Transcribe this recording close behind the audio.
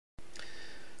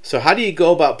So how do you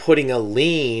go about putting a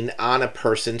lien on a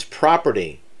person's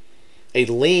property? A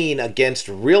lien against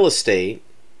real estate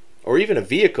or even a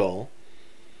vehicle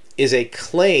is a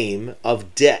claim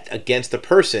of debt against a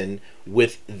person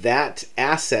with that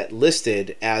asset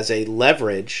listed as a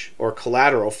leverage or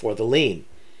collateral for the lien.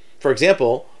 For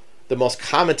example, the most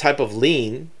common type of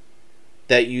lien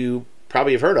that you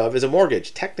probably have heard of is a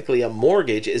mortgage. Technically, a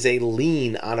mortgage is a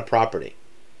lien on a property.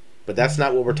 But that's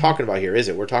not what we're talking about here, is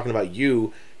it? We're talking about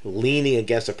you leaning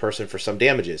against a person for some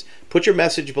damages. Put your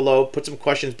message below, put some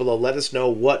questions below, let us know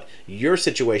what your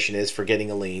situation is for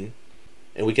getting a lien,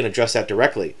 and we can address that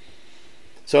directly.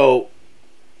 So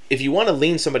if you want to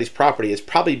lien somebody's property, it's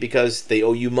probably because they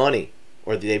owe you money,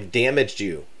 or they've damaged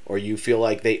you, or you feel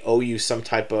like they owe you some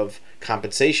type of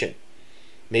compensation.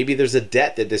 Maybe there's a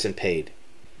debt that isn't paid.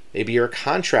 Maybe you're a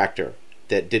contractor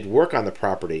that did work on the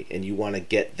property and you want to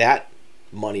get that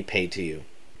money paid to you.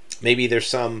 Maybe there's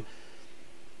some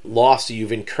loss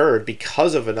you've incurred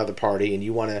because of another party and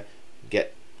you want to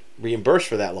get reimbursed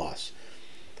for that loss.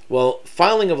 Well,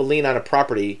 filing of a lien on a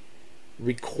property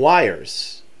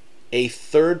requires a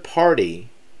third party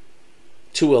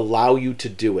to allow you to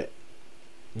do it.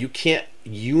 You can't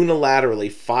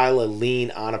unilaterally file a lien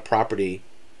on a property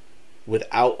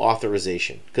without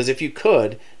authorization. Because if you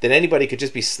could, then anybody could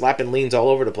just be slapping liens all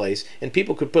over the place and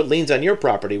people could put liens on your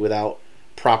property without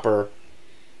proper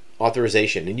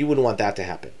authorization, and you wouldn't want that to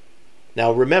happen.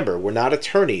 Now remember, we're not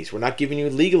attorneys. We're not giving you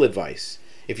legal advice.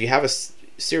 If you have a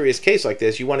serious case like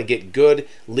this, you want to get good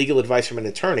legal advice from an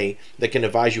attorney that can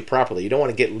advise you properly. You don't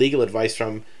want to get legal advice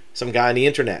from some guy on the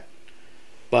internet.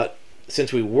 But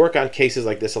since we work on cases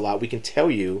like this a lot, we can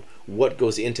tell you what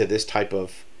goes into this type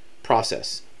of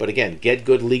process. But again, get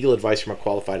good legal advice from a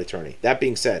qualified attorney. That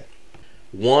being said,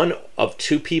 one of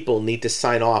two people need to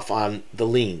sign off on the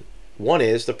lien. One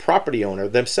is the property owner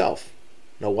themselves.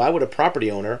 Now, why would a property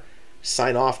owner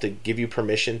sign off to give you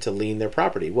permission to lien their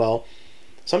property? Well,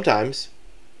 sometimes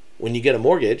when you get a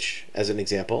mortgage, as an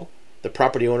example, the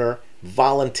property owner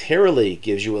voluntarily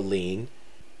gives you a lien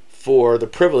for the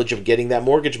privilege of getting that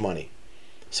mortgage money.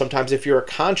 Sometimes if you're a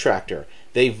contractor,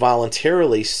 they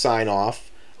voluntarily sign off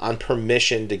on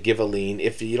permission to give a lien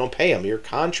if you don't pay them. Your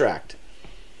contract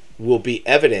will be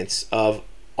evidence of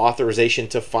authorization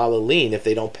to file a lien if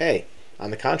they don't pay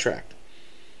on the contract.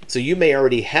 So you may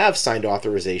already have signed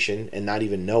authorization and not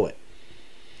even know it.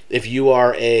 If you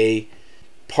are a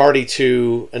party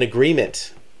to an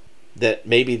agreement that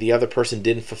maybe the other person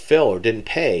didn't fulfill or didn't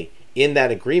pay, in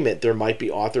that agreement there might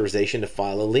be authorization to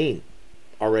file a lien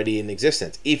already in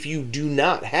existence. If you do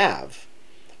not have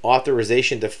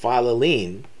authorization to file a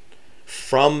lien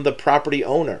from the property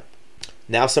owner,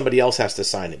 now somebody else has to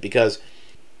sign it, because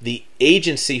the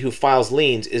agency who files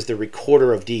liens is the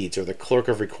recorder of deeds or the clerk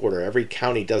of recorder. Every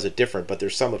county does it different, but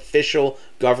there's some official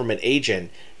government agent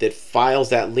that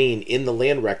files that lien in the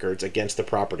land records against the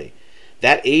property.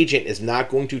 That agent is not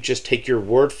going to just take your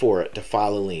word for it to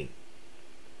file a lien.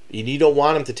 You don't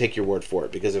want them to take your word for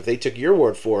it, because if they took your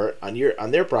word for it on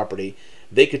their property,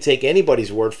 they could take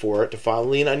anybody's word for it to file a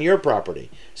lien on your property.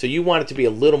 So you want it to be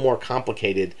a little more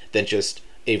complicated than just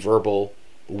a verbal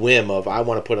whim of, I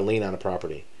want to put a lien on a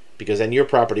property, because then your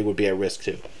property would be at risk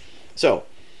too. So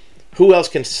who else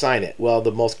can sign it? Well,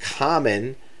 the most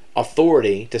common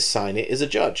authority to sign it is a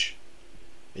judge.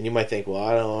 And you might think, well,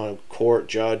 I don't know, court,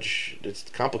 judge, it's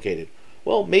complicated.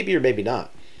 Well, maybe or maybe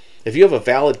not. If you have a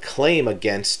valid claim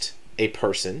against a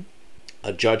person,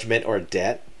 a judgment or a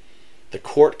debt, the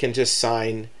court can just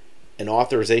sign an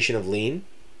authorization of lien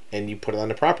and you put it on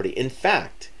the property. In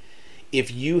fact,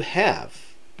 if you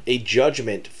have a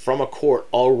judgment from a court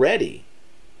already,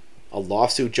 a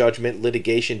lawsuit judgment,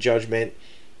 litigation judgment,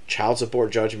 child support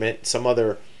judgment, some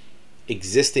other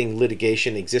existing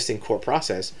litigation, existing court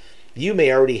process, you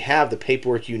may already have the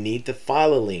paperwork you need to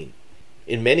file a lien.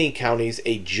 In many counties,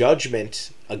 a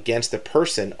judgment against a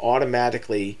person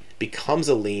automatically becomes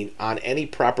a lien on any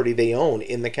property they own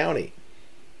in the county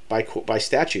by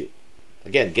statute.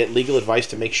 Again, get legal advice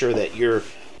to make sure that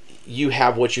you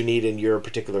have what you need in your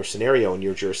particular scenario in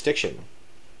your jurisdiction.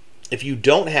 If you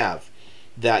don't have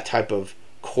that type of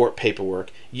court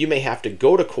paperwork, you may have to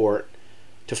go to court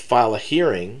to file a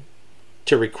hearing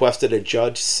to request that a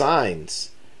judge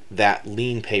signs that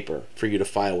lien paper for you to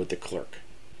file with the clerk.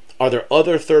 Are there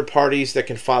other third parties that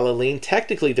can file a lien?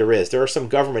 Technically there is. There are some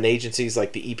government agencies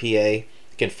like the EPA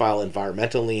can file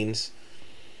environmental liens.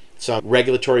 Some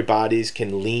regulatory bodies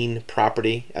can lien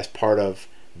property as part of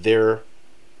their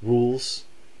rules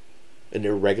and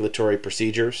their regulatory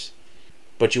procedures.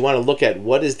 But you want to look at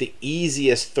what is the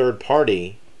easiest third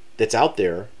party that's out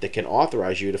there that can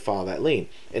authorize you to file that lien.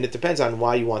 And it depends on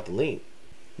why you want the lien.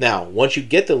 Now, once you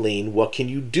get the lien, what can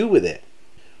you do with it?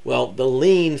 Well, the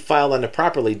lien filed on the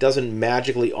property doesn't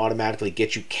magically automatically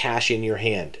get you cash in your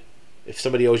hand. If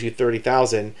somebody owes you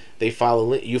 $30,000,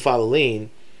 you file a lien.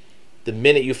 The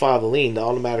minute you file the lien,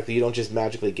 automatically you don't just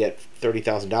magically get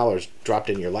 $30,000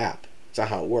 dropped in your lap. That's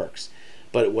not how it works.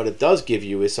 But what it does give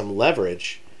you is some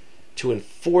leverage to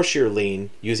enforce your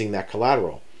lien using that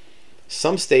collateral.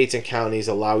 Some states and counties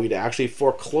allow you to actually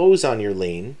foreclose on your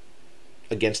lien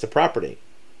against the property,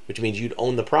 which means you'd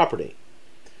own the property.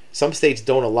 Some states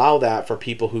don't allow that for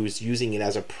people who's using it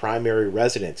as a primary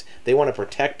residence. They want to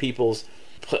protect people's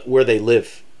where they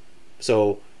live,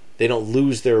 so they don't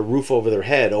lose their roof over their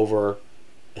head over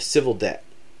a civil debt.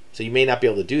 So you may not be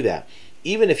able to do that.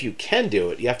 Even if you can do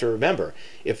it, you have to remember,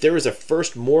 if there is a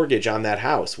first mortgage on that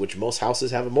house, which most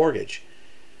houses have a mortgage,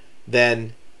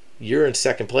 then you're in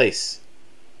second place.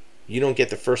 You don't get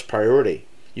the first priority.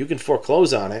 You can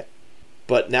foreclose on it,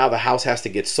 but now the house has to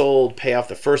get sold, pay off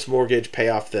the first mortgage, pay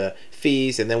off the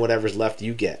fees, and then whatever's left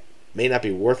you get. May not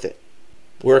be worth it.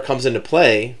 Where it comes into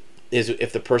play is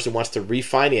if the person wants to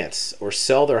refinance or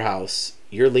sell their house,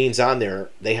 your lien's on there,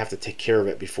 they have to take care of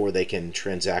it before they can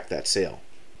transact that sale.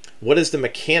 What is the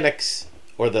mechanics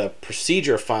or the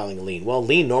procedure of filing a lien? Well,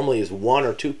 lien normally is one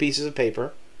or two pieces of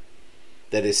paper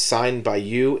that is signed by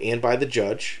you and by the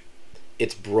judge.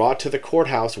 It's brought to the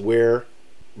courthouse where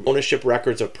ownership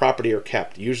records of property are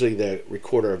kept. Usually the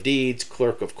recorder of deeds,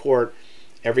 clerk of court.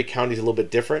 Every county is a little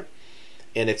bit different.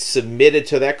 And it's submitted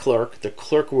to that clerk. The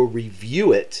clerk will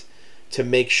review it to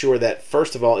make sure that,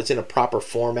 first of all, it's in a proper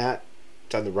format.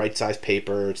 It's on the right size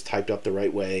paper. It's typed up the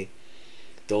right way.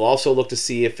 They'll also look to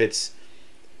see if it's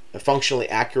functionally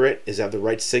accurate. Does it have the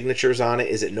right signatures on it?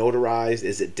 Is it notarized?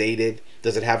 Is it dated?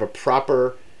 Does it have a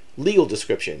proper legal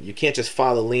description? You can't just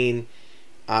file a lien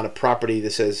on a property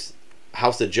that says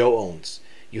house that Joe owns.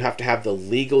 You have to have the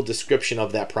legal description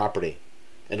of that property.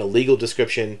 And a legal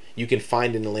description you can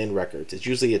find in the land records. It's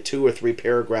usually a 2 or 3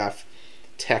 paragraph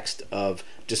text of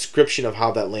description of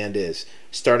how that land is.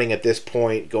 Starting at this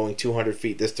point, going 200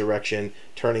 feet this direction,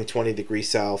 turning 20 degrees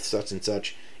south, such and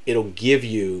such. It'll give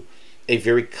you a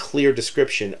very clear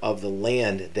description of the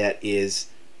land that is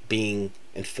being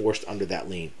enforced under that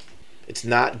lien. It's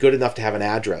not good enough to have an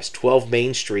address. 12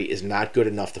 Main Street is not good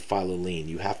enough to file a lien.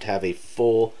 You have to have a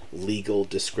full legal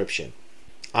description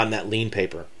on that lien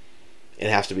paper. It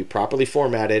has to be properly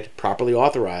formatted, properly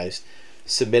authorized,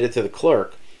 submitted to the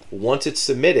clerk. Once it's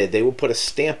submitted, they will put a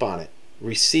stamp on it.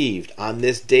 Received on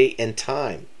this date and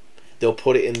time. They'll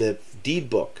put it in the deed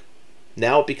book.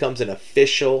 Now it becomes an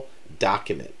official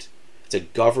document. It's a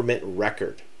government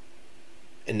record.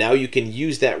 And now you can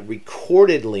use that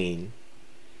recorded lien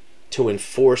to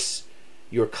enforce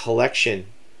your collection,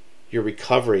 your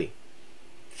recovery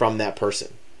from that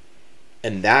person.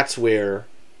 And that's where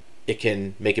it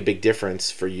can make a big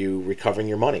difference for you recovering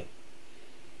your money.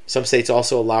 Some states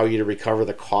also allow you to recover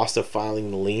the cost of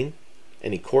filing the lien,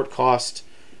 any court cost,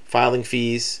 filing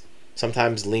fees.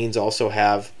 Sometimes liens also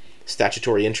have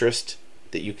statutory interest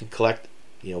that you can collect,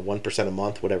 1% a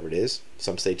month, whatever it is.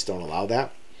 Some states don't allow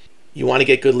that. You want to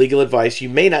get good legal advice. You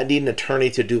may not need an attorney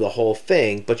to do the whole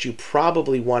thing, but you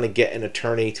probably want to get an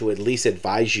attorney to at least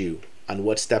advise you on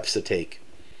what steps to take.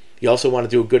 You also want to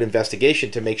do a good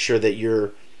investigation to make sure that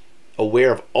you're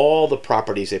aware of all the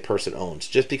properties a person owns.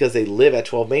 Just because they live at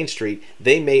 12 Main Street,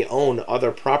 they may own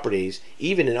other properties,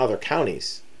 even in other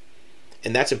counties.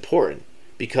 And that's important,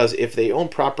 because if they own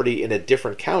property in a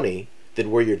different county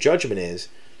than where your judgment is,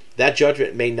 that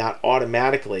judgment may not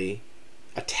automatically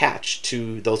attach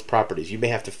to those properties. You may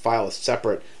have to file a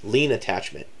separate lien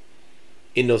attachment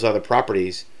in those other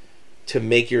properties to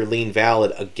make your lien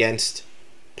valid against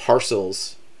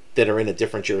parcels that are in a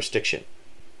different jurisdiction.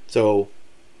 So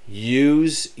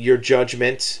use your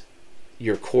judgment,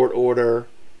 your court order,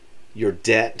 your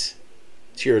debt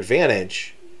to your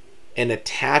advantage and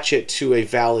attach it to a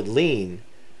valid lien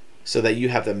so that you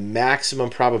have the maximum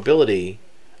probability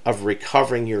of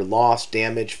recovering your loss,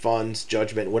 damage, funds,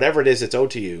 judgment, whatever it is that's owed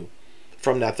to you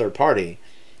from that third party.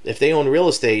 If they own real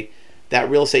estate, that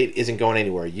real estate isn't going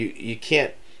anywhere. You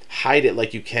can't hide it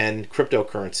like you can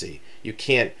cryptocurrency. You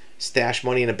can't stash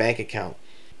money in a bank account.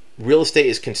 Real estate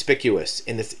is conspicuous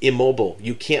and it's immobile.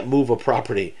 You can't move a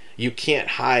property. You can't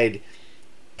hide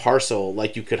parcel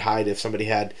like you could hide if somebody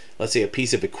had, let's say, a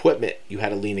piece of equipment you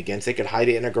had a lien against. They could hide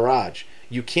it in a garage.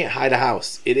 You can't hide a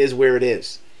house. It is where it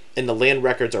is. And the land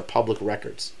records are public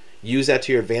records. Use that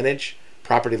to your advantage.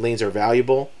 Property liens are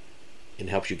valuable and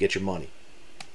helps you get your money.